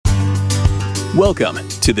Welcome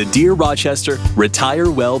to the Dear Rochester Retire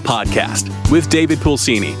Well podcast with David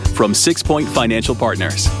Pulsini from 6 Point Financial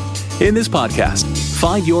Partners. In this podcast,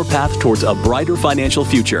 find your path towards a brighter financial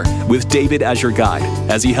future with David as your guide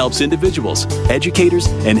as he helps individuals, educators,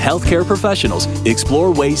 and healthcare professionals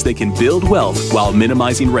explore ways they can build wealth while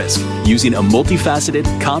minimizing risk using a multifaceted,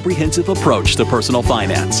 comprehensive approach to personal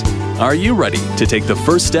finance. Are you ready to take the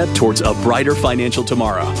first step towards a brighter financial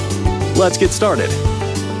tomorrow? Let's get started.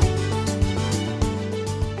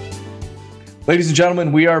 Ladies and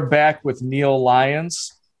gentlemen, we are back with Neil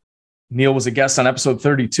Lyons. Neil was a guest on episode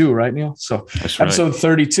 32, right, Neil? So That's right. Episode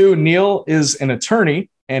 32, Neil is an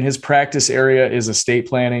attorney and his practice area is estate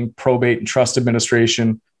planning, probate and trust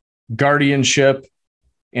administration, guardianship,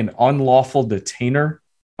 and unlawful detainer,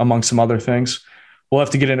 among some other things. We'll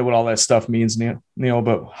have to get into what all that stuff means, Neil,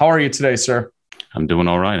 but how are you today, sir? I'm doing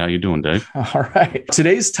all right. How you doing, Dave? All right.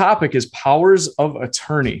 Today's topic is powers of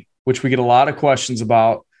attorney, which we get a lot of questions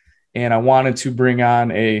about. And I wanted to bring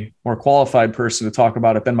on a more qualified person to talk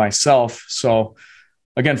about it than myself. So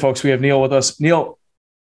again, folks, we have Neil with us. Neil,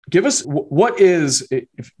 give us what is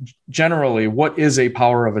a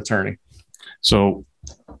power of attorney? So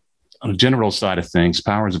on the general side of things,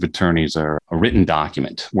 powers of attorneys are a written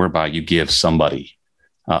document whereby you give somebody,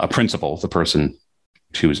 a principal, the person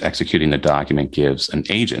who's executing the document gives an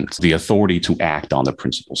agent the authority to act on the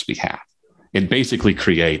principal's behalf. It basically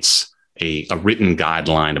creates a written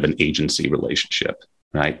guideline of an agency relationship,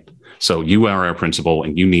 right? So you are our principal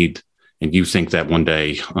and you think that one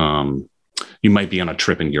day you might be on a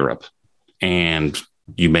trip in Europe and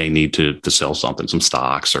you may need to sell something, some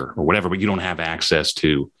stocks or whatever, but you don't have access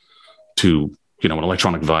to an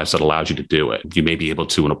electronic device that allows you to do it. You may be able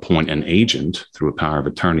to appoint an agent through a power of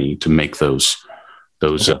attorney to make those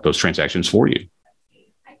transactions for you.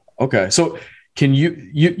 Okay. So can you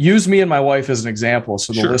use me and my wife as an example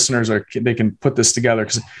so the Sure. listeners they can put this together?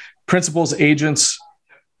 Because principals, agents,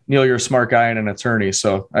 Neil, you're a smart guy and an attorney,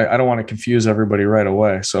 so I don't want to confuse everybody right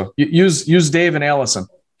away. So use Dave and Allison.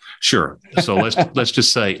 Sure. So let's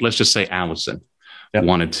just say Allison Yep.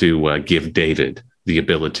 wanted to give David the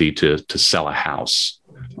ability to sell a house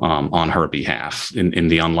on her behalf in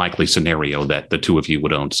the unlikely scenario that the two of you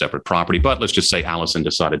would own separate property. But let's just say Allison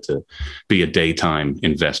decided to be a daytime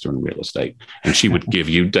investor in real estate and she would give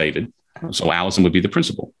you David. So Allison would be the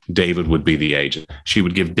principal. David would be the agent. She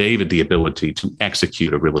would give David the ability to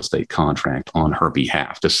execute a real estate contract on her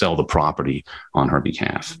behalf, to sell the property on her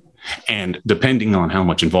behalf. And depending on how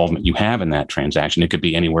much involvement you have in that transaction, it could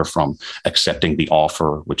be anywhere from accepting the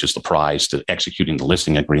offer, which is the price, to executing the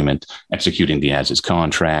listing agreement, executing the as-is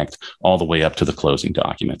contract, all the way up to the closing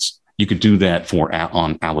documents. You could do that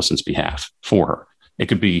on Allison's behalf for her. It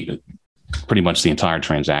could be pretty much the entire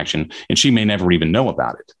transaction, and she may never even know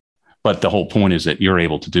about it. But the whole point is that you're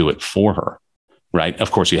able to do it for her, right?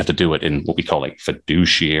 Of course, you have to do it in what we call a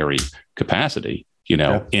fiduciary capacity,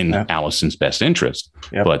 in Allison's best interest.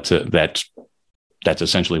 Yep. But that's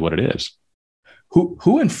essentially what it is.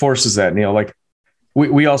 Who enforces that, Neil? Like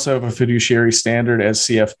we also have a fiduciary standard as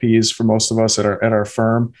CFPs for most of us at our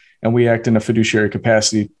firm, and we act in a fiduciary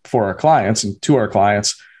capacity for our clients and to our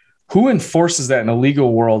clients. Who enforces that in a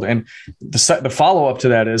legal world? And the follow-up to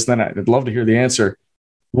that is, then I'd love to hear the answer.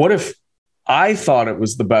 What if I thought it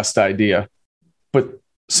was the best idea, but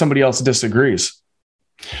somebody else disagrees?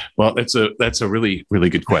 Well, that's a really,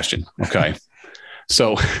 really good question. Okay.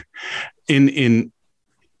 So in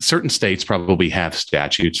certain states probably have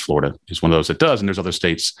statutes. Florida is one of those that does. And there's other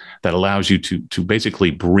states that allows you to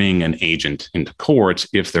basically bring an agent into court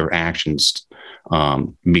if their actions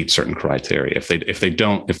meet certain criteria. If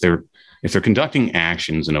they're conducting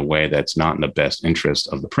actions in a way that's not in the best interest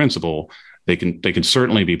of the principal, they can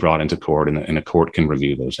certainly be brought into court, and a court can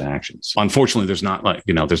review those actions. Unfortunately, there's not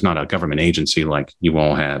a government agency like you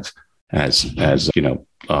all have as licensed.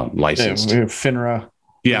 Yeah, FINRA.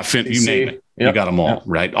 Yeah, you name it. Yep. You got them all,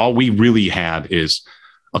 right? All we really have is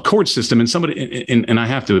a court system, and I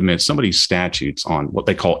have to admit, somebody's statutes on what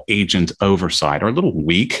they call agent oversight are a little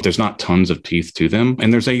weak. There's not tons of teeth to them,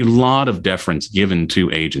 and there's a lot of deference given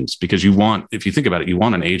to agents because if you think about it, you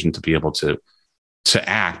want an agent to be able to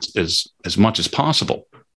act as much as possible,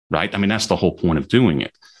 right? I mean, that's the whole point of doing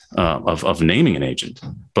it, of naming an agent.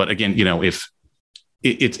 But again, if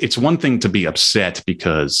it's one thing to be upset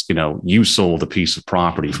because, you sold a piece of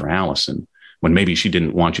property for Allison when maybe she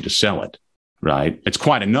didn't want you to sell it, right? It's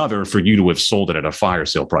quite another for you to have sold it at a fire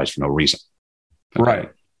sale price for no reason. Okay? Right.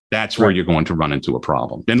 That's where you're going to run into a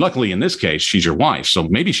problem. And luckily in this case, she's your wife. So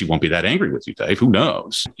maybe she won't be that angry with you, Dave. Who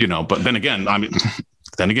knows? But then again,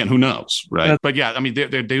 who knows? Right. But yeah, I mean,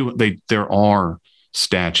 there are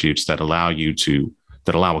statutes that allow you to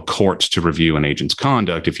that allow a court to review an agent's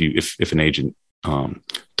conduct if an agent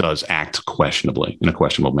does act questionably in a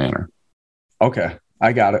questionable manner. Okay,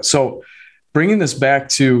 I got it. So bringing this back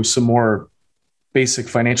to some more basic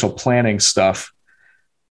financial planning stuff,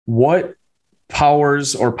 what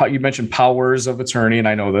powers, or you mentioned powers of attorney, and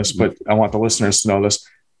I know this, but I want the listeners to know this.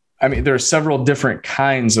 I mean, there are several different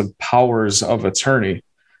kinds of powers of attorney.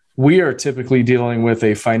 We are typically dealing with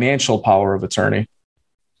a financial power of attorney.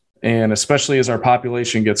 And especially as our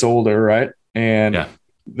population gets older, right? And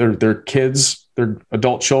their kids, their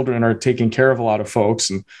adult children are taking care of a lot of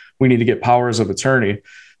folks, and we need to get powers of attorney.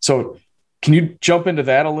 So can you jump into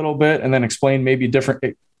that a little bit and then explain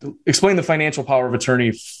the financial power of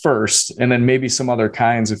attorney first, and then maybe some other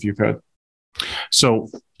kinds if you could? So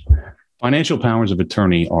financial powers of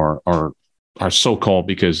attorney are so-called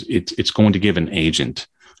because it's going to give an agent,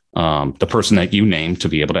 the person that you name, to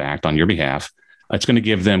be able to act on your behalf. It's going to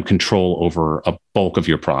give them control over a bulk of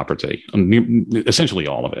your property, essentially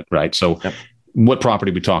all of it, right? So what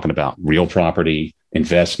property are we talking about? Real property,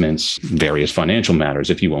 investments, various financial matters.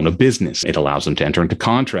 If you own a business, it allows them to enter into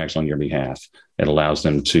contracts on your behalf. It allows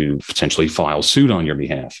them to potentially file suit on your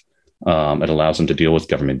behalf. It allows them to deal with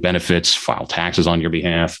government benefits, file taxes on your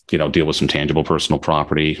behalf, deal with some tangible personal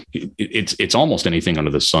property. It's almost anything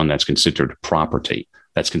under the sun that's considered property,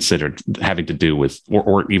 that's considered having to do with,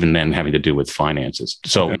 or even then having to do with finances.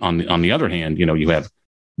 So on the other hand, you have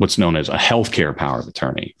what's known as a healthcare power of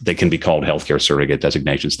attorney. They can be called healthcare surrogate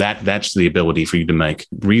designations. That's the ability for you to make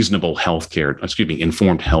reasonable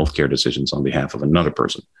informed healthcare decisions on behalf of another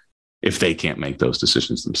person if they can't make those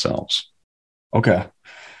decisions themselves. Okay.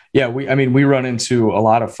 Yeah, we run into a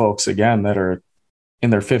lot of folks, again, that are in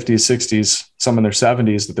their 50s, 60s, some in their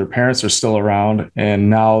 70s, that their parents are still around, and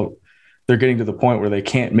now they're getting to the point where they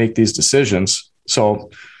can't make these decisions. So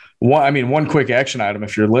one quick action item,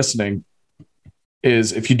 if you're listening,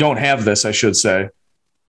 is if you don't have this, I should say,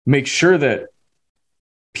 make sure that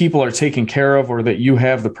people are taken care of, or that you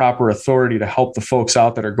have the proper authority to help the folks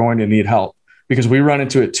out that are going to need help, because we run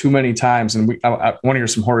into it too many times. And I want to hear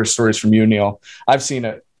some horror stories from you, Neil. I've seen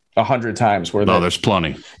it 100 times where there's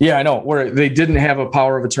plenty. Yeah, I know, where they didn't have a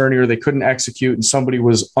power of attorney, or they couldn't execute, and somebody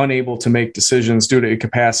was unable to make decisions due to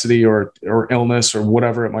incapacity or illness or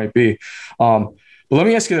whatever it might be. But let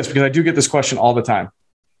me ask you this, because I do get this question all the time.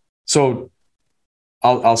 So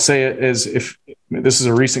I'll say it as if this is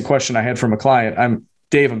a recent question I had from a client.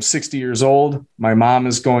 I'm 60 years old. My mom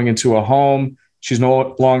is going into a home. She's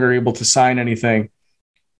no longer able to sign anything.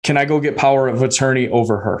 Can I go get power of attorney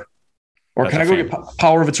over her? Or can I go get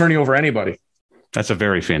power of attorney over anybody? That's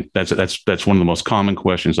that's one of the most common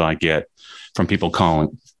questions I get from people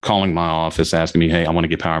calling my office, asking me, hey, I want to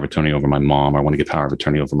get power of attorney over my mom, or I want to get power of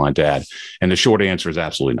attorney over my dad. And the short answer is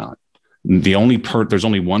absolutely not. There's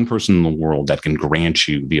only one person in the world that can grant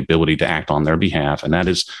you the ability to act on their behalf, and that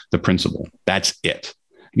is the principal. That's it.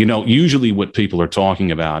 Usually what people are talking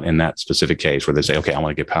about in that specific case, where they say, okay, I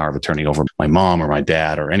want to get power of attorney over my mom or my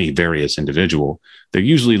dad or any various individual, they're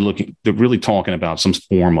really talking about some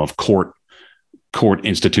form of court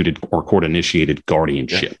instituted or court initiated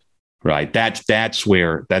guardianship. Right. That's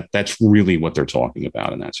really what they're talking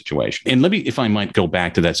about in that situation. And if I might go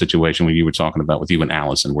back to that situation where you were talking about with you and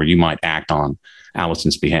Allison, where you might act on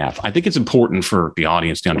Allison's behalf. I think it's important for the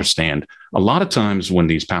audience to understand a lot of times when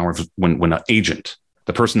these powers, when an agent,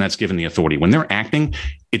 the person that's given the authority, when they're acting,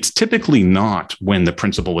 it's typically not when the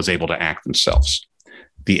principal is able to act themselves.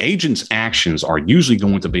 The agent's actions are usually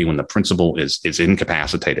going to be when the principal is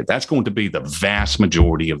incapacitated. That's going to be the vast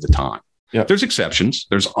majority of the time. Yep. There's exceptions.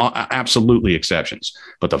 There's absolutely exceptions.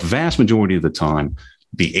 But the vast majority of the time,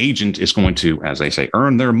 the agent is going to, as they say,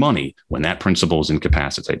 earn their money when that principal is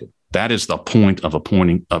incapacitated. That is the point of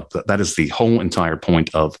appointing. That is the whole entire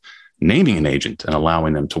point of naming an agent and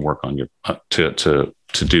allowing them to work on your to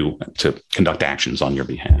conduct actions on your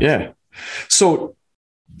behalf. Yeah. So,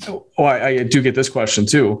 I do get this question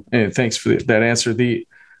too, and thanks for that answer.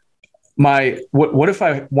 What if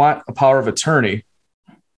I want a power of attorney,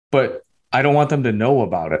 but I don't want them to know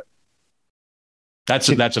about it? That's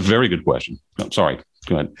a very good question. I'm sorry.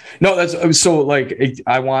 Go ahead. No, that's so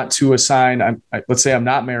I want to assign, let's say I'm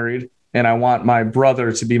not married and I want my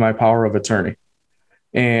brother to be my power of attorney.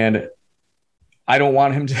 And I don't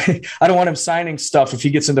want him signing stuff if he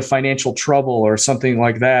gets into financial trouble or something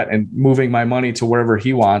like that and moving my money to wherever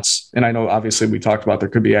he wants. And I know obviously we talked about there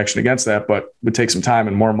could be action against that, but it would take some time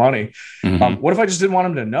and more money. Mm-hmm. What if I just didn't want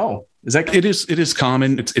him to know? Is that it is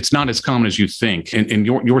common? It's not as common as you think. And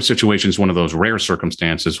your situation is one of those rare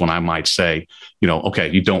circumstances when I might say, okay,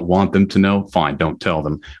 you don't want them to know, fine, don't tell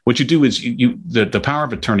them. What you do is the power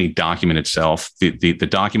of attorney document itself, the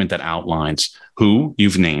document that outlines who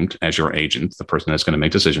you've named as your agent, the person that's going to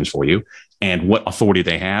make decisions for you, and what authority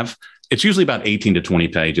they have. It's usually about 18 to 20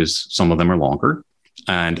 pages. Some of them are longer.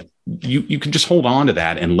 And you can just hold on to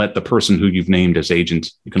that and let the person who you've named as agent,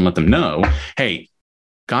 you can let them know, hey,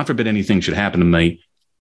 God forbid anything should happen to me.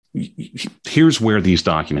 Here's where these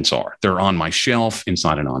documents are. They're on my shelf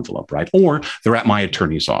inside an envelope, right? Or they're at my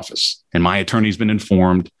attorney's office. And my attorney's been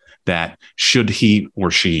informed that should he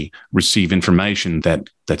or she receive information that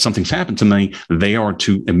something's happened to me, they are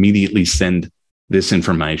to immediately send this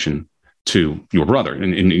information to your brother,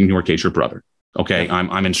 in your case, your brother. Okay,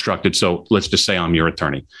 I'm instructed. So let's just say I'm your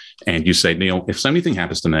attorney, and you say, Neil, if anything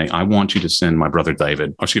happens to me, I want you to send my brother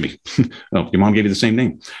David. Oh, excuse me. Oh, your mom gave you the same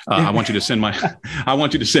name. I want you to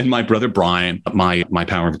send my brother Brian my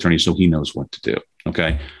power of attorney so he knows what to do.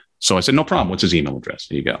 Okay. So I said, no problem. What's his email address?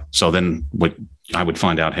 There you go. So then I would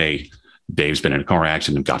find out, hey, Dave's been in a car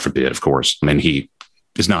accident, God forbid, of course, and he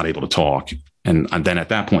is not able to talk. And then at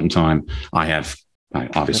that point in time, I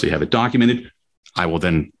obviously have it documented. I will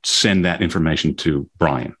then send that information to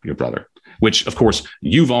Brian, your brother, which, of course,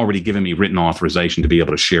 you've already given me written authorization to be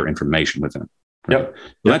able to share information with him. Right? Yep.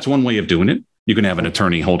 So that's one way of doing it. You can have an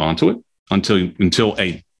attorney hold on to it until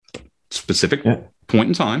a specific point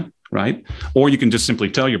in time, right? Or you can just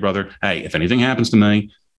simply tell your brother, hey, if anything happens to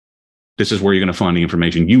me, this is where you're going to find the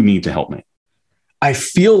information. You need to help me. I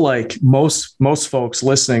feel like most folks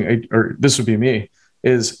listening, or this would be me,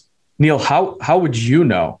 is, Neil, how would you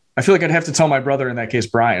know? I feel like I'd have to tell my brother, in that case,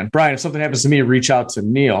 Brian, if something happens to me, reach out to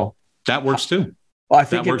Neil. That works too. Well, I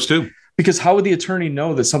think that works too. Because how would the attorney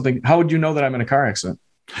know how would you know that I'm in a car accident?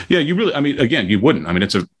 Yeah, again, you wouldn't. I mean,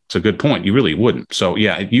 it's a good point. You really wouldn't. So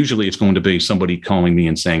yeah, usually it's going to be somebody calling me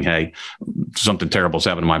and saying, hey, something terrible's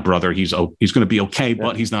happened to my brother. He's going to be okay,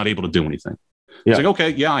 but he's not able to do anything. Yeah. It's like, okay,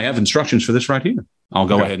 yeah, I have instructions for this right here. I'll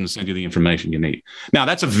go ahead and send you the information you need. Now,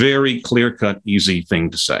 that's a very clear-cut, easy thing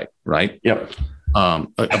to say, right? Yep.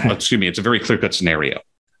 Excuse me. It's a very clear-cut scenario.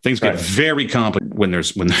 Things get very complicated when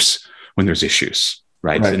there's issues,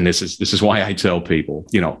 right? And this is why I tell people,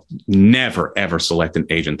 never ever select an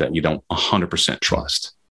agent that you don't 100%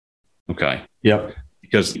 trust. Okay. Yep.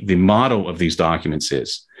 Because the motto of these documents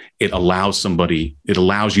is it allows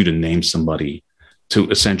you to name somebody to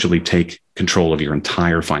essentially take control of your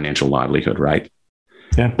entire financial livelihood, right?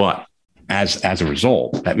 Yeah. But as a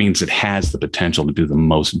result, that means it has the potential to do the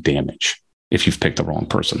most damage if you've picked the wrong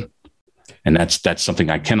person. And that's something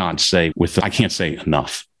I can't say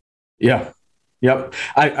enough. Yeah. Yep.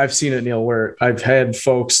 I've seen it, Neil, where I've had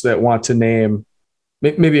folks that want to name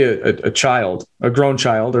maybe a child, a grown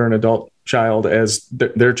child or an adult child as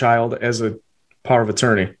their child as a power of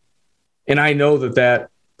attorney. And I know that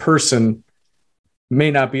person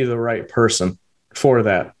may not be the right person for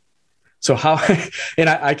that. So and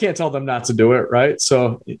I can't tell them not to do it, right?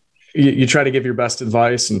 So you try to give your best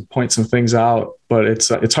advice and point some things out, but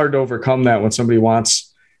it's hard to overcome that when somebody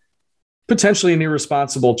wants potentially an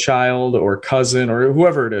irresponsible child or cousin or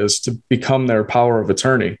whoever it is to become their power of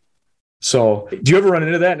attorney. So do you ever run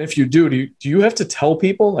into that? And if you do you have to tell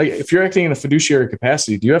people, like if you're acting in a fiduciary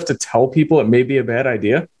capacity, do you have to tell people it may be a bad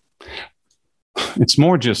idea? It's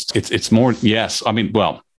more, yes. I mean,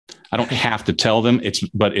 well, I don't have to tell them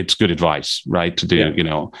but it's good advice, right? To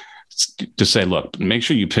do, to say, look, make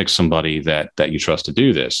sure you pick somebody that you trust to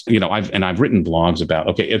do this. I've written blogs about,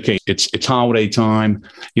 okay, it's holiday time.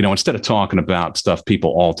 Instead of talking about stuff that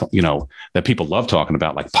people love talking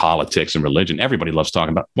about, like politics and religion, everybody loves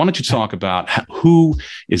talking about. Why don't you talk about who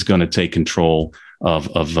is going to take control who's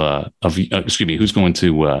going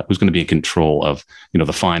to be in control of,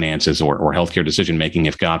 the finances or healthcare decision making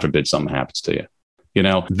if God forbid something happens to you.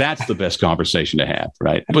 That's the best conversation to have,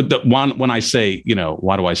 right? But when I say,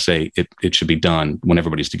 why do I say it should be done when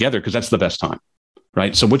everybody's together? Because that's the best time,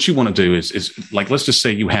 right? So what you want to do is like, let's just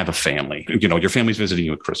say you have a family, your family's visiting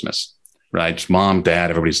you at Christmas, right? It's mom,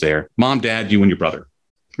 dad, everybody's there. Mom, dad, you and your brother,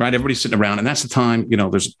 right? Everybody's sitting around. And that's the time,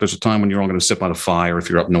 there's a time when you're all going to sit by the fire if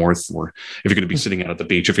you're up north, or if you're going to be sitting out at the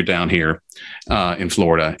beach, if you're down here in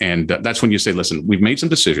Florida. And that's when you say, listen, we've made some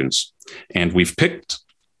decisions and we've picked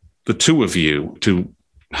the two of you to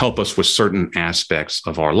help us with certain aspects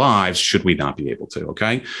of our lives, should we not be able to.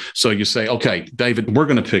 Okay. So you say, okay, David, we're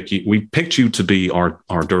going to pick you. We picked you to be our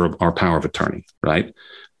power of attorney, right?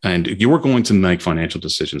 And you're going to make financial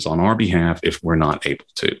decisions on our behalf if we're not able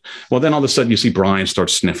to. Well, then all of a sudden you see Brian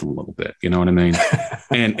start sniffing a little bit. You know what I mean?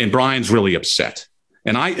 and Brian's really upset.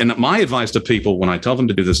 And my advice to people when I tell them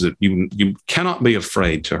to do this is that you cannot be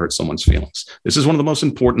afraid to hurt someone's feelings. This is one of the most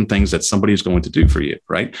important things that somebody is going to do for you,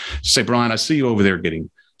 right? Say, Brian, I see you over there getting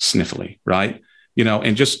sniffly, right?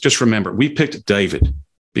 And just remember, we picked David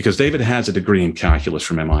because David has a degree in calculus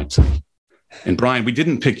from MIT. And Brian, we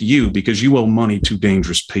didn't pick you because you owe money to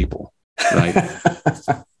dangerous people, right?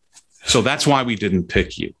 So that's why we didn't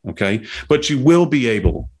pick you, okay? But you will be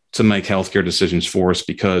able to make healthcare decisions for us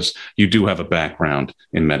because you do have a background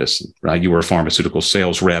in medicine, right? You were a pharmaceutical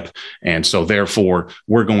sales rep. And so therefore,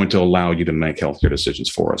 we're going to allow you to make healthcare decisions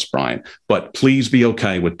for us, Brian. But please be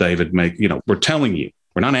okay with David we're telling you,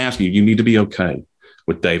 we're not asking you, you need to be okay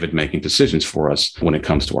with David making decisions for us when it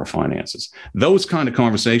comes to our finances. Those kind of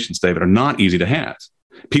conversations, David, are not easy to have.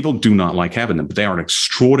 People do not like having them, but they are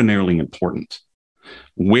extraordinarily important.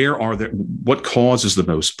 What causes the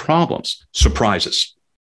most problems? Surprises.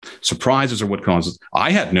 Surprises are what causes.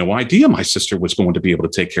 I had no idea my sister was going to be able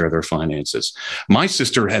to take care of their finances. My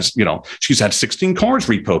sister has, she's had 16 cars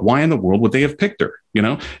repoed. Why in the world would they have picked her?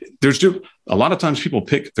 There's a lot of times people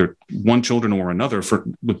pick their one children or another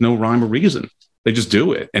with no rhyme or reason. They just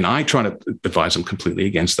do it. And I try to advise them completely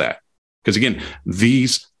against that. Because again,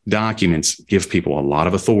 these documents give people a lot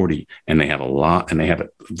of authority and they have a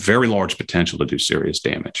very large potential to do serious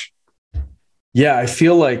damage. Yeah, I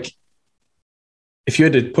feel like if you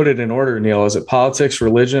had to put it in order, Neil, is it politics,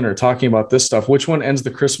 religion, or talking about this stuff? Which one ends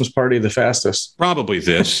the Christmas party the fastest? Probably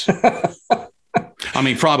this.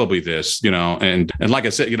 Probably this, and like I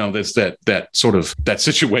said, there's that sort of that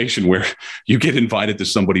situation where you get invited to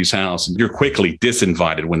somebody's house and you're quickly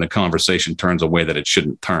disinvited when the conversation turns a way that it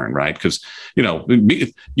shouldn't turn, right? Because,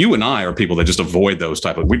 you and I are people that just avoid those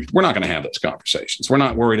we're not going to have those conversations. We're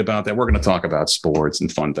not worried about that. We're going to talk about sports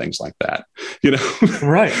and fun things like that,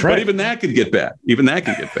 Right. But even that could get bad.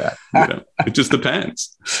 It just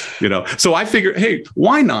depends, So I figured, hey,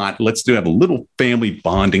 why not? Let's have a little family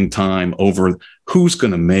bonding time over who's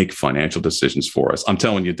going to make financial decisions for us. I'm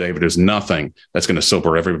telling you, David, there's nothing that's going to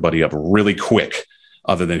sober everybody up really quick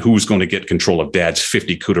other than who's going to get control of Dad's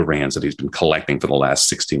 50 Cooterans that he's been collecting for the last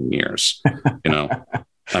 16 years.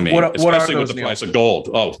 Especially with the price of gold.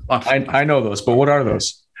 Oh, I know those, but what are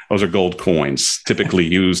those? Those are gold coins, typically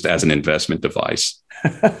used as an investment device.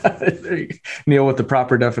 Neil, with the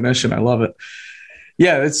proper definition. I love it.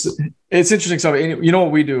 Yeah, it's interesting stuff. And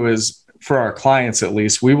what we do is, for our clients at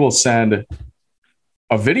least, we will send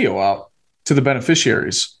a video out to the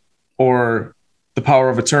beneficiaries or the power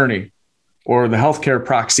of attorney or the healthcare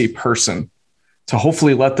proxy person to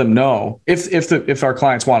hopefully let them know if our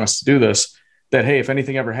clients want us to do this, that, hey, if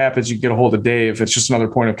anything ever happens, you can get a hold of Dave. It's just another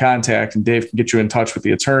point of contact and Dave can get you in touch with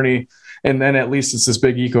the attorney. And then at least it's this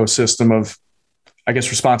big ecosystem of, I guess,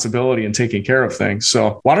 responsibility and taking care of things.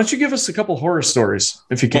 So why don't you give us a couple horror stories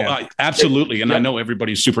if you can? Well, absolutely. And I know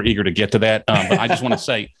everybody's super eager to get to that. But I just want to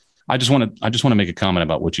say, I just want to make a comment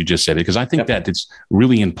about what you just said, because I think that it's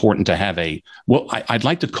really important to have I'd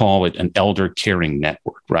like to call it an elder caring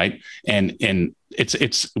network, right? And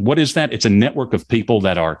it's what is that? It's a network of people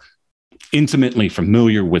that are intimately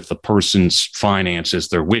familiar with the person's finances,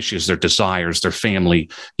 their wishes, their desires, their family.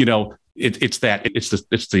 It's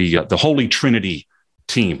the Holy Trinity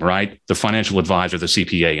team, right? The financial advisor, the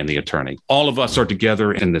CPA, and the attorney. All of us are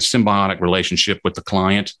together in this symbiotic relationship with the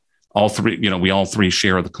client. All three, we all three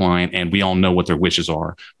share the client, and we all know what their wishes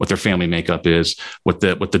are, what their family makeup is, what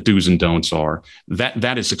the do's and don'ts are.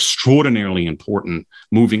 That is extraordinarily important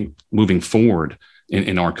moving forward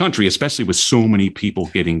in our country, especially with so many people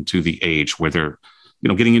getting to the age where they're,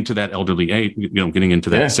 getting into that elderly age, getting into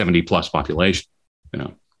that 70 plus population.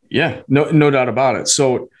 Yeah, no doubt about it.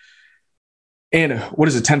 So, and what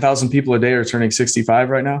is it? 10,000 people a day are turning 65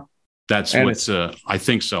 right now. That's what's. I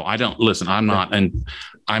think so. I don't listen. I'm not, and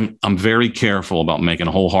I'm very careful about making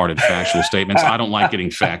wholehearted factual statements. I don't like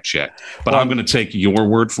getting fact checked, but I'm going to take your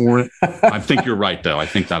word for it. I think you're right, though. I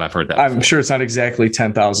think that I've heard that. I'm sure it's not exactly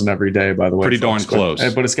 10,000 every day, by the way. Pretty darn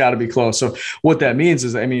close, but it's got to be close. So what that means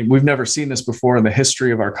is, we've never seen this before in the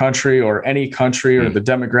history of our country or any country or the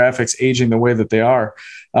demographics aging the way that they are.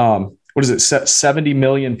 What is it? 70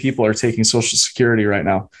 million people are taking Social Security right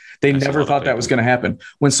now. They never thought that was going to happen.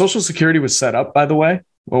 When Social Security was set up, by the way,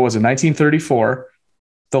 what was it? 1934.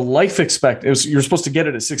 The life expectancy, you're supposed to get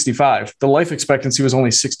it at 65. The life expectancy was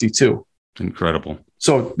only 62. Incredible.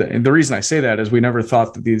 So the reason I say that is we never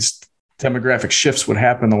thought that these demographic shifts would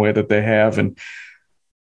happen the way that they have. And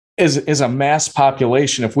as a mass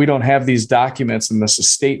population, if we don't have these documents and this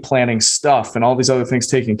estate planning stuff and all these other things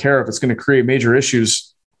taken care of, it's going to create major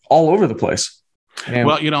issues all over the place. And,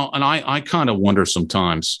 and I kind of wonder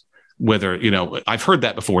sometimes, whether, I've heard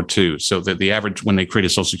that before too. So that the average, when they created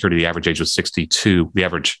Social Security, the average age was 62. The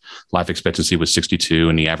average life expectancy was 62,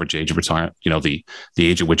 and the average age of retirement, the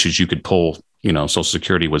age at which you could pull, Social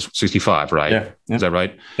Security was 65, right? Yeah. Is that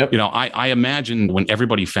right? Yep. I imagine when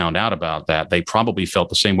everybody found out about that, they probably felt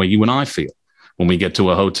the same way you and I feel when we get to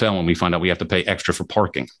a hotel and we find out we have to pay extra for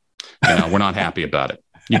parking. We're not happy about it.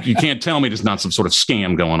 You can't tell me there's not some sort of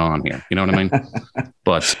scam going on here. You know what I mean?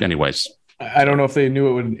 But anyways. I don't know if they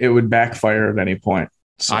knew it would backfire at any point.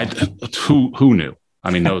 So. Who knew? I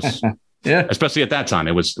mean, those, yeah, especially at that time,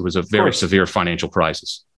 it was a very severe financial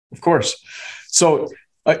crisis. Of course. So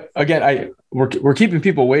again, we're keeping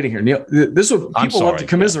people waiting here. Neil, this is what people love to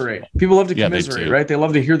commiserate. People love to commiserate, right? They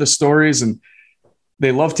love to hear the stories, and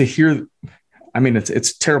they love to hear. I mean,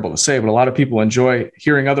 it's terrible to say, but a lot of people enjoy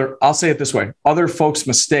hearing I'll say it this way, other folks'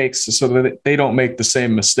 mistakes so that they don't make the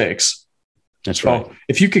same mistakes. That's right. So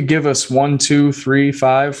if you could give us 1, 2, 3,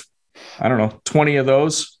 5, 20 of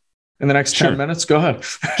those in the next 10 minutes, go ahead.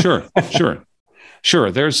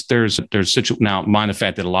 Sure. There's now, mind the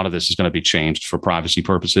fact that a lot of this is going to be changed for privacy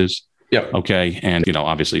purposes. Yeah. Okay. And,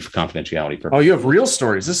 obviously for confidentiality purposes. Oh, you have real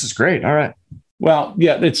stories. This is great. All right. Well,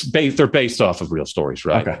 yeah, they're based off of real stories,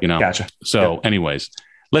 right? Okay. Gotcha. So anyways,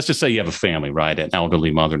 let's just say you have a family, right? An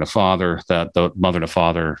elderly mother and a father, the mother and a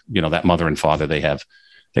father, that mother and father, they have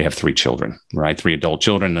 3 children, right? 3 adult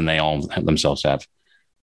children, and they all themselves have,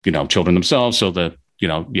 children themselves. So that, you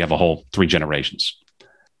have a whole 3 generations.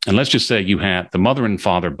 And let's just say you have the mother and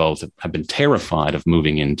father both have been terrified of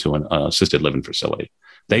moving into an assisted living facility.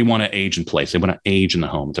 They want to age in place. They want to age in the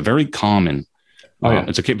home. It's a very common,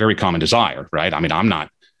 it's a very common desire, right? I mean, I'm not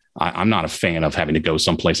a fan of having to go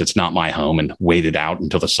someplace that's not my home and wait it out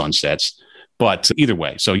until the sun sets. But either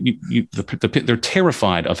way, so they're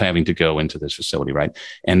terrified of having to go into this facility, right?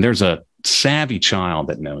 And there's a savvy child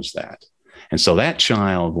that knows that. And so that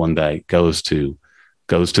child one day goes to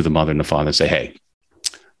the mother and the father and say, hey,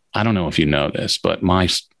 I don't know if you know this, but my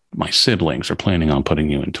siblings are planning on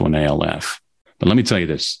putting you into an ALF. But let me tell you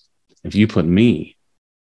this, if you put me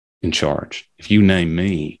in charge, if you name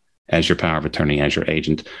me as your power of attorney, as your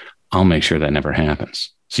agent, I'll make sure that never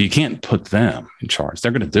happens. So you can't put them in charge.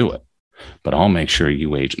 They're going to do it, but I'll make sure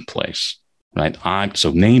you age in place, right?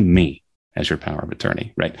 So name me as your power of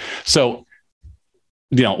attorney, right? So,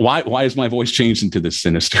 why is my voice changed into this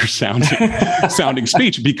sinister sounding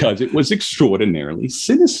speech? Because it was extraordinarily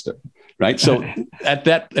sinister, right? So at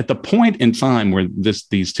the point in time where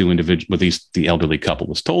these two individuals, the elderly couple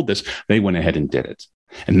was told this, they went ahead and did it.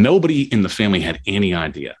 And nobody in the family had any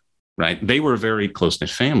idea, right? They were a very close-knit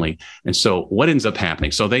family. And so what ends up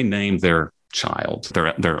happening? So they named their child,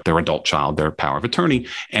 their adult child, their power of attorney.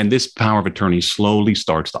 And this power of attorney slowly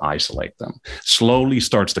starts to isolate them, slowly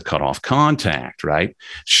starts to cut off contact, right?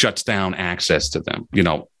 Shuts down access to them,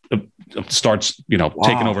 starts,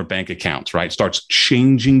 taking over bank accounts, right? Starts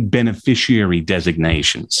changing beneficiary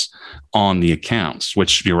designations on the accounts,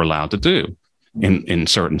 which you're allowed to do in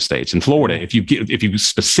certain states. In Florida, if you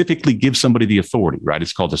specifically give somebody the authority, right?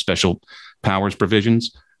 It's called the special powers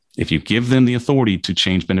provisions. If you give them the authority to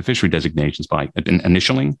change beneficiary designations by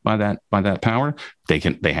initialing by that power, they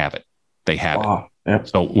have it. They have it. Yep.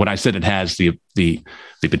 So when I said it has the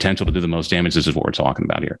potential to do the most damage, this is what we're talking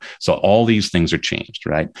about here. So all these things are changed,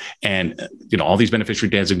 right? And all these beneficiary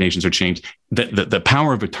designations are changed. The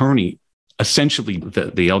power of attorney, essentially,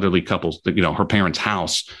 the elderly couples, her parents'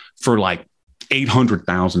 house for like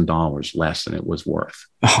 $800,000 less than it was worth.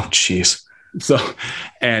 Oh, geez. So,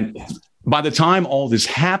 and by the time all this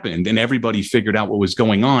happened and everybody figured out what was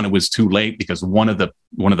going on, it was too late because one of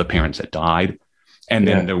the parents had died. And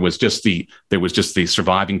then there was just the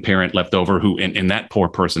surviving parent left over who, and that poor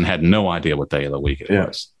person had no idea what day of the week it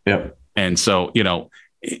was. Yeah. And so,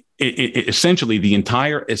 it essentially the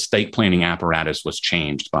entire estate planning apparatus was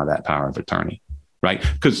changed by that power of attorney, right?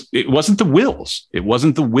 Because it wasn't the wills. It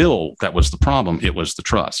wasn't the will that was the problem. It was the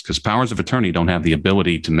trust, because powers of attorney don't have the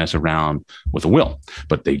ability to mess around with a will,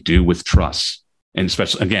 but they do with trusts. And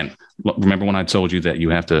especially, again, remember when I told you that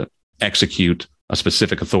you have to execute a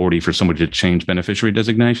specific authority for somebody to change beneficiary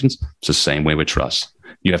designations? It's the same way with trusts.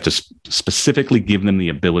 You have to specifically give them the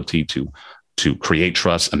ability to create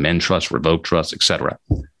trusts, amend trusts, revoke trusts, et cetera.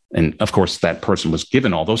 And of course, that person was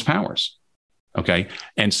given all those powers. Okay.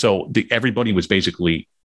 And so everybody was basically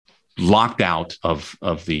locked out of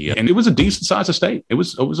and it was a decent sized estate. It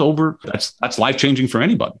was over. That's life-changing for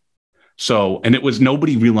anybody. So, and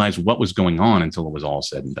nobody realized what was going on until it was all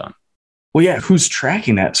said and done. Well, yeah. Who's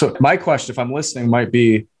tracking that? So my question, if I'm listening, might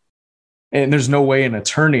be, and there's no way an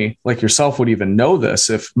attorney like yourself would even know this,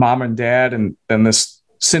 if mom and dad and then this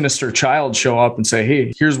sinister child show up and say,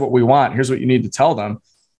 hey, here's what we want. Here's what you need to tell them.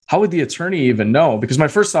 how would the attorney even know? Because my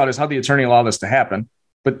first thought is how the attorney allowed this to happen,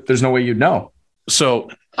 but there's no way you'd know. So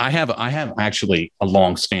I have actually a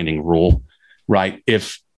long-standing rule, right?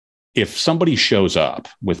 If somebody shows up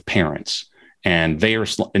with parents and they are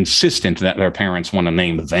insistent that their parents want to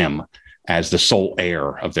name them as the sole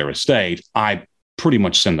heir of their estate, I pretty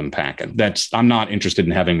much send them packing. I'm not interested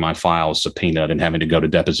in having my files subpoenaed and having to go to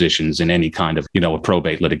depositions in any kind of, a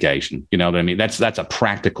probate litigation. You know what I mean? That's a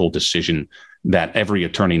practical decision that every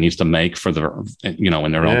attorney needs to make for their,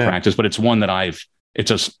 in their own practice. But it's one that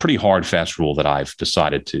it's a pretty hard, fast rule that I've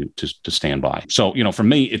decided to stand by. So, for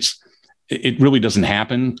me, it really doesn't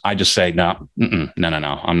happen. I just say, no.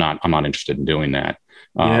 I'm not interested in doing that.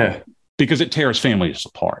 Because it tears families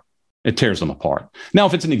apart. It tears them apart. Now,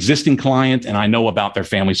 if it's an existing client and I know about their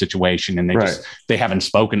family situation and they haven't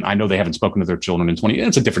spoken, I know they haven't spoken to their children in 20 years,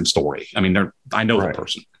 it's a different story. I mean, I know the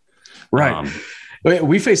person. Right.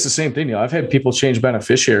 We face the same thing. I've had people change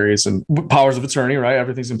beneficiaries and powers of attorney, right?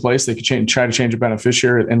 Everything's in place. They could try to change a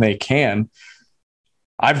beneficiary and they can.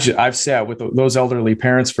 I've sat with those elderly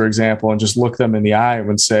parents, for example, and just look them in the eye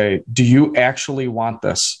and say, do you actually want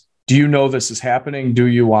this? Do you know this is happening? Do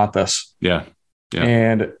you want this? Yeah.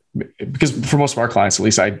 And because for most of our clients, at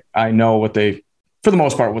least I know for the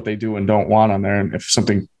most part, what they do and don't want on there. And if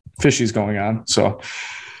something fishy is going on. So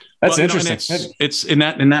that's interesting. It's in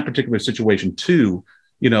that particular situation too,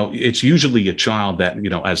 it's usually a child that,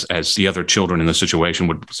 as the other children in the situation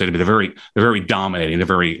would say to me, they're very dominating. They're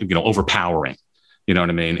very, overpowering, you know what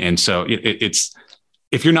I mean? And so it's,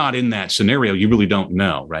 if you're not in that scenario, you really don't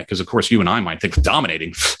know. Right. Because of course you and I might think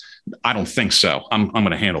dominating. I don't think so. I'm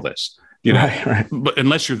going to handle this. Right. But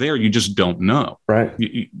unless you're there, you just don't know. Right.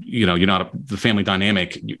 You're not the family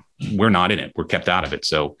dynamic. We're not in it. We're kept out of it.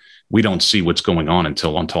 So we don't see what's going on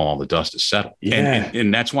until all the dust is settled. Yeah.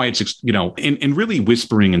 And that's why it's, and really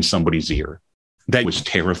whispering in somebody's ear that was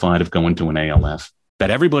terrified of going to an ALF,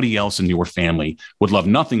 that everybody else in your family would love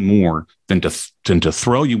nothing more than to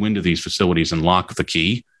throw you into these facilities and lock the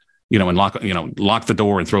key, and lock the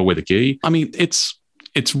door and throw away the key. I mean, it's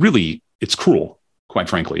cruel. Quite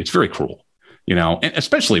frankly, it's very cruel, and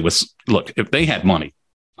especially look, if they had money,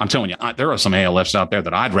 I'm telling you, there are some ALFs out there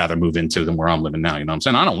that I'd rather move into than where I'm living now. You know what I'm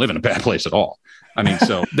saying? I don't live in a bad place at all. I mean,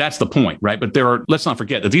 so that's the point, right? But let's not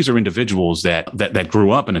forget that these are individuals that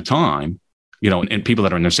grew up in a time, and people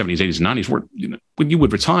that are in their 70s, 80s, and 90s where, when you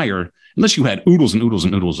would retire, unless you had oodles and oodles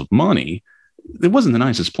and oodles of money, it wasn't the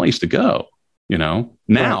nicest place to go.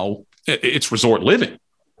 Now it's resort living.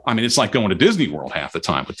 I mean, it's like going to Disney World half the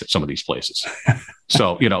time with some of these places.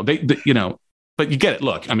 So, but you get it.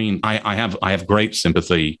 Look, I mean, I have great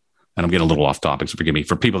sympathy, and I'm getting a little off topic, so forgive me,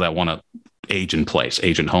 for people that want to age in place,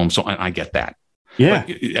 age in home. So I get that. Yeah.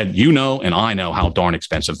 But, and I know how darn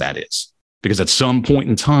expensive that is, because at some point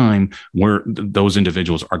in time where those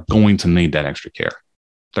individuals are going to need that extra care,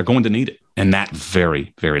 they're going to need it. And that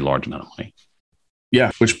very, very large amount of money. Yeah.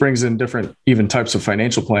 Which brings in different even types of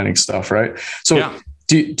financial planning stuff, right? So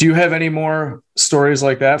do you have any more stories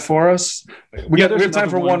like that for us? We have time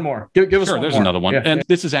for one more. Give us one there's more. Another one. Yeah. And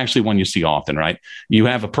this is actually one you see often, right? You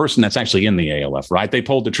have a person that's actually in the ALF, right? They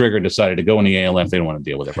pulled the trigger, decided to go in the ALF. They don't want to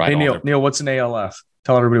deal with it, right? Hey, Neil, what's an ALF?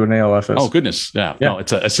 Tell everybody what an ALF is. Oh, goodness. Yeah. No,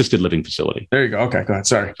 it's an assisted living facility. There you go. Okay, go ahead.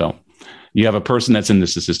 Sorry. So you have a person that's in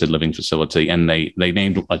this assisted living facility, and they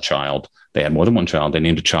named a child. They had more than one child. They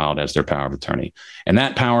named a child as their power of attorney. And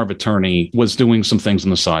that power of attorney was doing some things on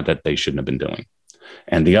the side that they shouldn't have been doing.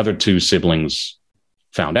 And the other two siblings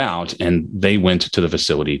found out, and they went to the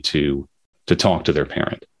facility to talk to their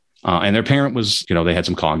parent. And their parent was, they had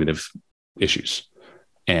some cognitive issues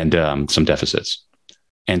and some deficits.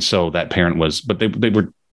 And so that parent but they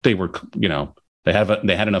were, they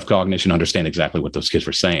had enough cognition to understand exactly what those kids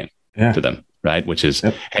were saying to them, right? Which is,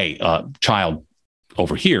 hey, child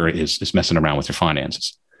over here is messing around with your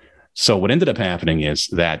finances. So what ended up happening is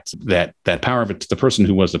that power of the person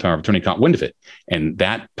who was the power of attorney caught wind of it. And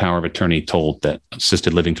that power of attorney told that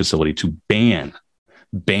assisted living facility to ban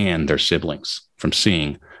their siblings from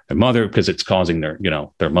seeing their mother, because it's causing their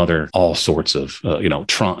mother all sorts of,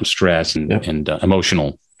 trauma, stress and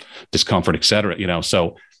emotional discomfort, et cetera,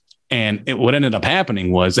 So, and what ended up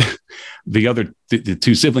happening was the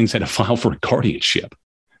two siblings had to file for a guardianship.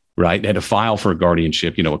 Right. They had to file for a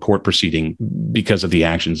guardianship, a court proceeding because of the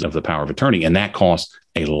actions of the power of attorney. And that costs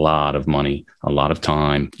a lot of money, a lot of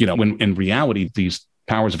time. When in reality, these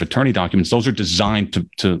powers of attorney documents, those are designed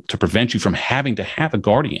to prevent you from having to have a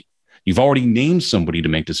guardian. You've already named somebody to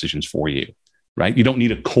make decisions for you. Right. You don't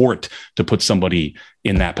need a court to put somebody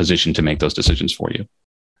in that position to make those decisions for you.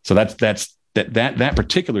 So that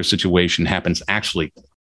particular situation happens actually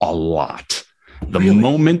a lot. The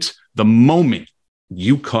moment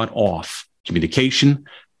you cut off communication,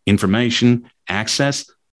 information, access,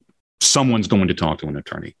 someone's going to talk to an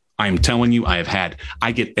attorney. I am telling you, I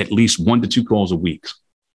get at least 1 to 2 calls a week,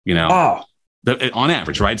 Wow. On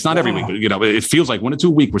average, right? It's not every week, but it feels like 1 to 2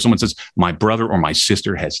 a week where someone says, my brother or my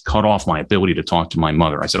sister has cut off my ability to talk to my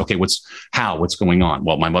mother. I said, okay, what's going on?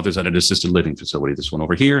 Well, my mother's at an assisted living facility, this one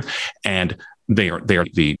over here. And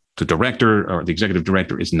the director or the executive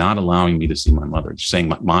director is not allowing me to see my mother. It's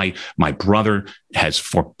saying my brother has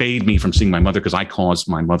forbade me from seeing my mother because I caused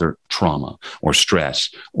my mother trauma or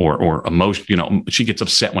stress or emotion. She gets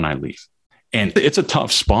upset when I leave. And it's a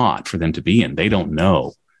tough spot for them to be in. They don't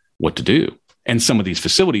know what to do. And some of these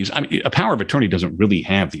facilities, a power of attorney doesn't really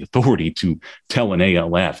have the authority to tell an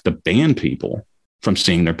ALF to ban people from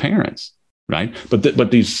seeing their parents, right?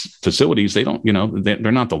 But these facilities, they don't,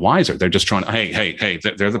 they're not the wiser. They're just trying to, hey,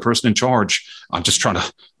 they're the person in charge. I'm just trying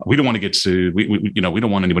to. We don't want to get sued. We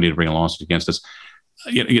don't want anybody to bring a lawsuit against us.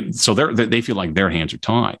 So they feel like their hands are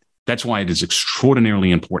tied. That's why it is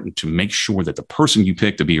extraordinarily important to make sure that the person you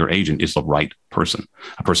pick to be your agent is the right person,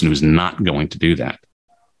 a person who's not going to do that.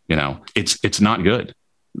 It's not good.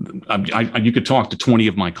 You could talk to 20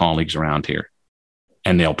 of my colleagues around here,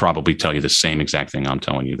 and they'll probably tell you the same exact thing I'm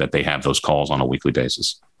telling you, that they have those calls on a weekly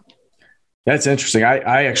basis. That's interesting.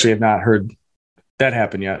 I actually have not heard that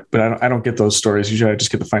happen yet, but I don't get those stories. Usually I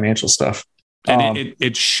just get the financial stuff. And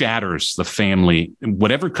it shatters the family,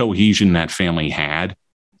 whatever cohesion that family had.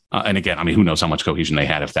 And again, who knows how much cohesion they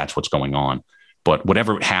had if that's what's going on. But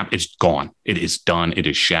whatever happened, it's gone. It is done. It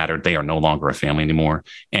is shattered. They are no longer a family anymore.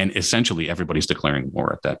 And essentially, everybody's declaring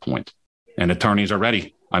war at that point. And attorneys are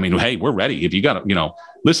ready. Hey, we're ready. If you got to,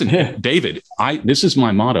 listen, David, this is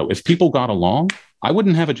my motto. If people got along, I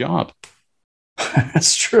wouldn't have a job.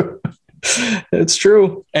 That's true. It's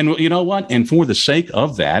true. And you know what? And for the sake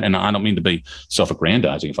of that, and I don't mean to be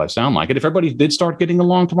self-aggrandizing if I sound like it, if everybody did start getting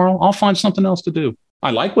along tomorrow, I'll find something else to do. I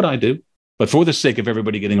like what I do. But for the sake of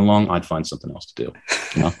everybody getting along, I'd find something else to do.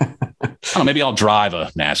 I don't know, maybe I'll drive a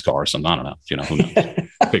NASCAR or something. I don't know. Who knows?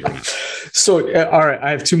 Figure it out. So, all right, I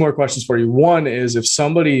have 2 more questions for you. One is, if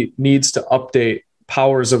somebody needs to update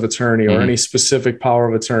powers of attorney or any specific power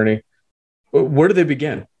of attorney, where do they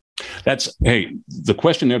begin? The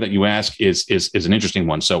question there that you ask is an interesting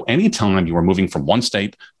one. So anytime you are moving from one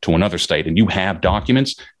state to another state and you have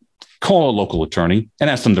documents, call a local attorney and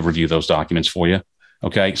ask them to review those documents for you.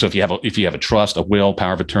 Okay. So if you have a trust, a will,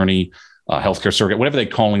 power of attorney, healthcare surrogate, whatever they're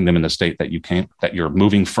calling them in the state that you're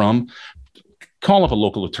moving from, call up a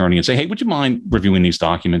local attorney and say, hey, would you mind reviewing these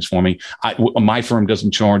documents for me? My firm doesn't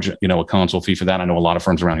charge, a consult fee for that. I know a lot of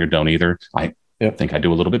firms around here don't either. I think I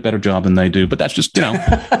do a little bit better job than they do, but that's just, you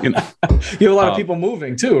have a lot of people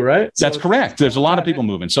moving too, right? That's correct. There's a lot of people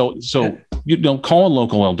moving. So call a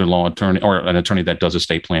local elder law attorney or an attorney that does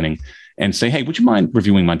estate planning and say, hey, would you mind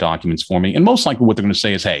reviewing my documents for me? And most likely what they're going to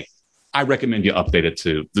say is, hey, I recommend you update it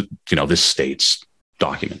to this state's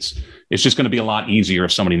documents. It's just going to be a lot easier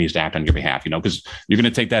if somebody needs to act on your behalf, because you're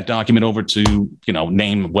going to take that document over to,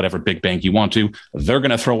 name whatever big bank you want to. They're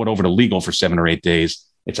going to throw it over to legal for 7 or 8 days.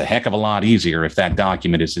 It's a heck of a lot easier if that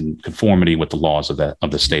document is in conformity with the laws of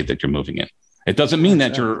the state that you're moving in. It doesn't mean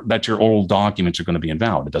that your old documents are going to be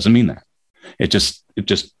invalid. It doesn't mean that. It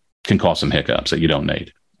just can cause some hiccups that you don't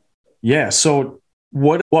need. Yeah. So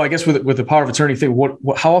I guess with the power of attorney thing,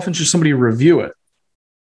 how often should somebody review it?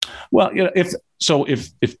 Well, if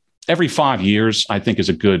every 5 years, I think is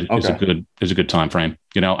a good time frame.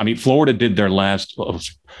 Florida did their last.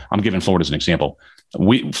 I'm giving Florida as an example.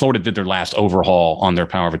 Florida did their last overhaul on their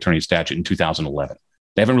power of attorney statute in 2011.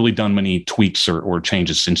 They haven't really done many tweaks or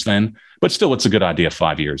changes since then, but still, it's a good idea.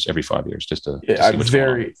 Every 5 years, just to see what's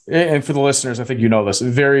going on. And for the listeners, I think this.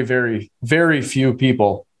 Very, very, very few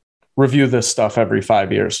people review this stuff every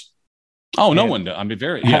 5 years. Oh, no one.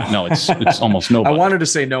 It's almost nobody. I wanted to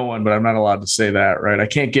say no one, but I'm not allowed to say that, right? I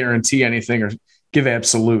can't guarantee anything or give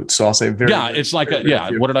absolute. So I'll say very. Yeah, it's like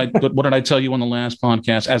what did I tell you on the last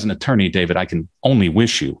podcast? As an attorney, David, I can only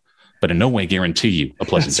wish you, but in no way guarantee you a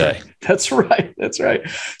pleasant day. That's right. That's right.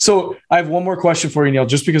 So I have one more question for you, Neil,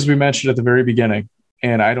 just because we mentioned at the very beginning,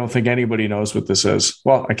 and I don't think anybody knows what this is.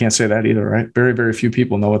 Well, I can't say that either, right? Very, very few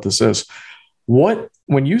people know what this is.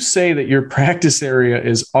 When you say that your practice area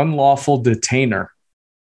is unlawful detainer,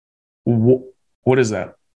 what is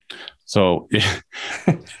that? So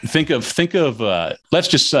think of let's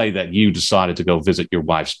just say that you decided to go visit your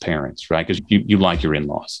wife's parents, right? Because you like your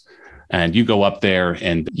in-laws, and you go up there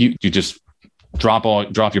and you just drop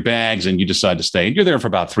your bags and you decide to stay. You're there for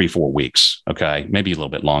about 3-4 weeks, okay, maybe a little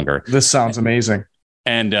bit longer. This sounds amazing.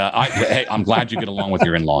 And I'm glad you get along with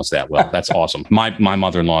your in-laws that well. That's awesome. My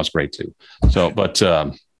mother-in-law is great too. So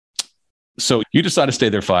So you decide to stay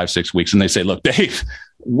there 5-6 weeks, and they say, "Look, Dave,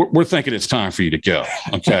 we're thinking it's time for you to go,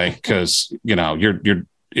 okay? Because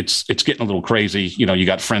it's getting a little crazy. You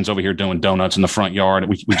got friends over here doing donuts in the front yard.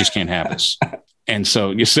 We just can't have this." And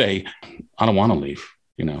so you say, "I don't want to leave.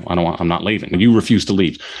 I'm not leaving." And you refuse to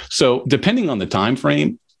leave. So depending on the time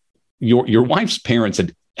frame, your wife's parents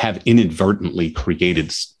have inadvertently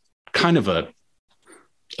created kind of a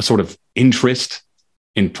sort of interest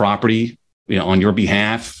in property, on your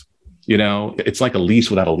behalf. It's like a lease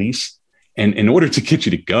without a lease. And in order to get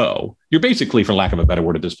you to go, you're basically, for lack of a better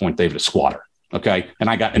word at this point, David, a squatter. Okay.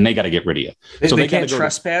 And they got to get rid of you. They can't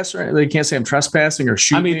trespass, right? They can't say I'm trespassing or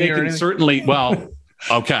shooting. They can anything? Certainly. Well,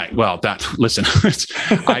 okay. Well, listen,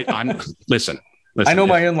 listen. I know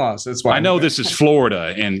my in-laws. That's why I know this is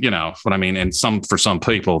Florida, and what I mean. And for some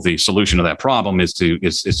people, the solution to that problem is to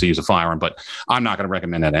use a firearm. But I'm not going to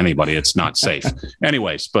recommend that to anybody. It's not safe,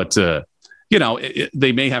 anyways. But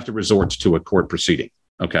they may have to resort to a court proceeding.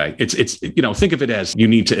 Okay, it's think of it as you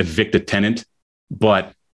need to evict a tenant,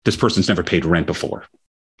 but this person's never paid rent before.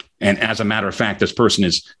 And as a matter of fact, this person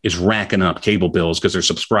is racking up cable bills because they're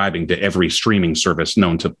subscribing to every streaming service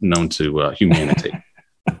known to humanity.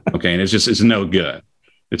 Okay. And it's no good.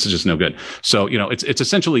 It's just no good. So, it's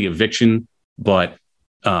essentially eviction, but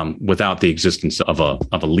without the existence of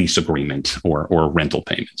a lease agreement or rental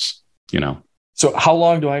payments, So how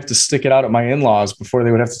long do I have to stick it out at my in-laws before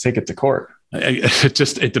they would have to take it to court?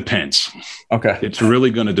 It depends. Okay. It's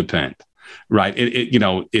really going to depend, right?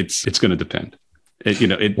 It's going to depend.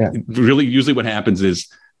 Really, usually what happens is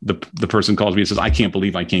the person calls me and says, "I can't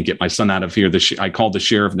believe I can't get my son out of here." I called the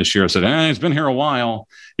sheriff, and the sheriff said, "It's been here a while.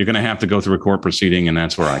 You're going to have to go through a court proceeding," and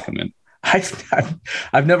that's where I come in.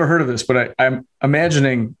 I've never heard of this, but I'm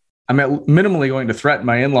imagining I'm minimally going to threaten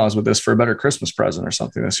my in-laws with this for a better Christmas present or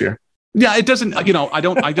something this year. Yeah, it doesn't. I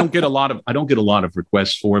don't get a lot of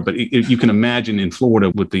requests for it, but you can imagine in Florida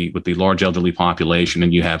with the large elderly population,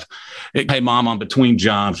 and you have, "Hey, Mom, I'm between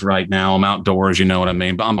jobs right now. I'm outdoors. You know what I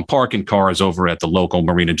mean? But I'm parking cars over at the local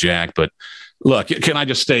Marina Jack. But look, can I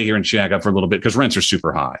just stay here and shag up for a little bit because rents are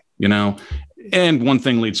super high, And one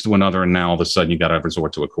thing leads to another, and now all of a sudden you got to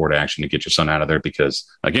resort to a court action to get your son out of there because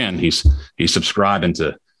again he's subscribing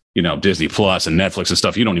to Disney Plus and Netflix and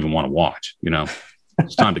stuff you don't even want to watch.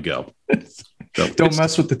 It's time to go. So don't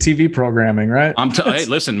mess with the TV programming, right? Hey,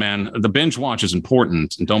 listen, man, the binge watch is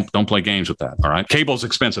important, and don't play games with that. All right, cable's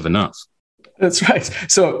expensive enough. That's right.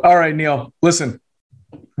 So, all right, Neil, listen,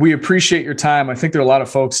 we appreciate your time. I think there are a lot of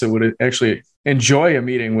folks that would actually enjoy a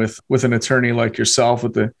meeting with an attorney like yourself.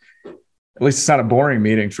 At least it's not a boring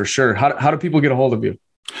meeting for sure. How do people get a hold of you?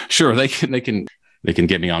 Sure, they can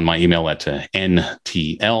get me on my email at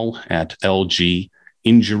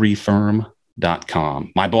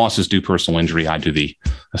ntl@lginjuryfirm.com. My bosses do personal injury. I do the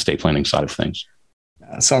estate planning side of things.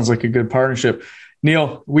 Sounds like a good partnership.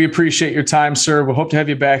 Neil, we appreciate your time, sir. We'll hope to have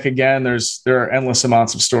you back again. There are endless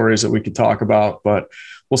amounts of stories that we could talk about, but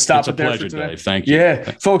we'll stop it there. It's a pleasure, Dave. Thank you.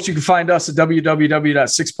 Yeah. Folks, you can find us at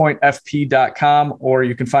www.sixpointfp.com, or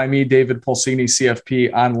you can find me, David Pulsini,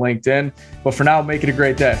 CFP, on LinkedIn. But for now, make it a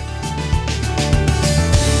great day.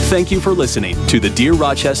 Thank you for listening to the Dear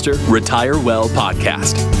Rochester Retire Well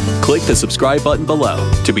podcast. Click the subscribe button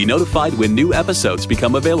below to be notified when new episodes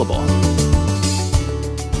become available.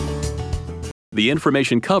 The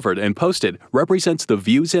information covered and posted represents the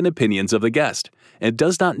views and opinions of the guest and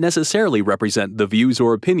does not necessarily represent the views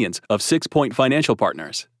or opinions of 6 Point Financial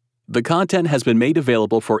Partners. The content has been made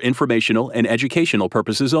available for informational and educational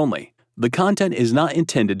purposes only. The content is not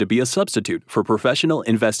intended to be a substitute for professional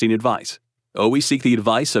investing advice. Always seek the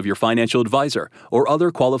advice of your financial advisor or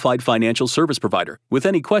other qualified financial service provider with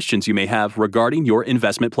any questions you may have regarding your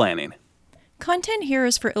investment planning. Content here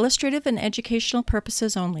is for illustrative and educational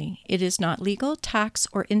purposes only. It is not legal, tax,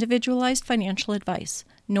 or individualized financial advice,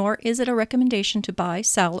 nor is it a recommendation to buy,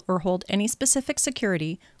 sell, or hold any specific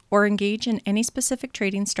security or engage in any specific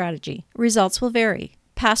trading strategy. Results will vary.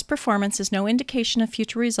 Past performance is no indication of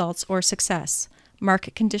future results or success.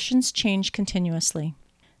 Market conditions change continuously.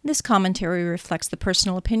 This commentary reflects the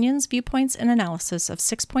personal opinions, viewpoints, and analysis of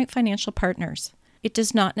 6 Point Financial Partners. It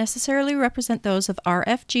does not necessarily represent those of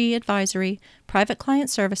RFG Advisory, Private Client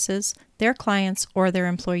Services, their clients, or their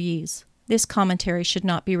employees. This commentary should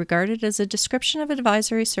not be regarded as a description of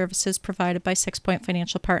advisory services provided by 6 Point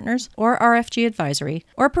Financial Partners or RFG Advisory,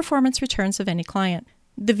 or performance returns of any client.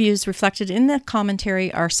 The views reflected in the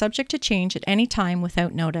commentary are subject to change at any time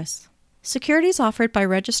without notice. Securities offered by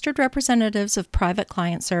registered representatives of Private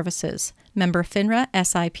Client Services, member FINRA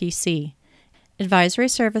SIPC. Advisory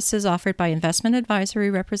services offered by investment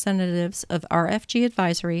advisory representatives of RFG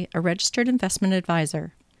Advisory, a registered investment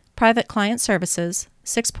advisor. Private Client Services,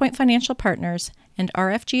 6 Point Financial Partners, and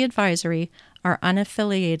RFG Advisory are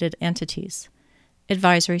unaffiliated entities.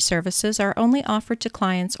 Advisory services are only offered to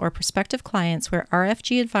clients or prospective clients where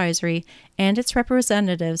RFG Advisory and its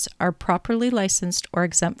representatives are properly licensed or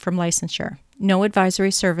exempt from licensure. No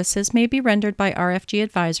advisory services may be rendered by RFG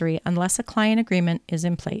Advisory unless a client agreement is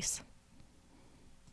in place.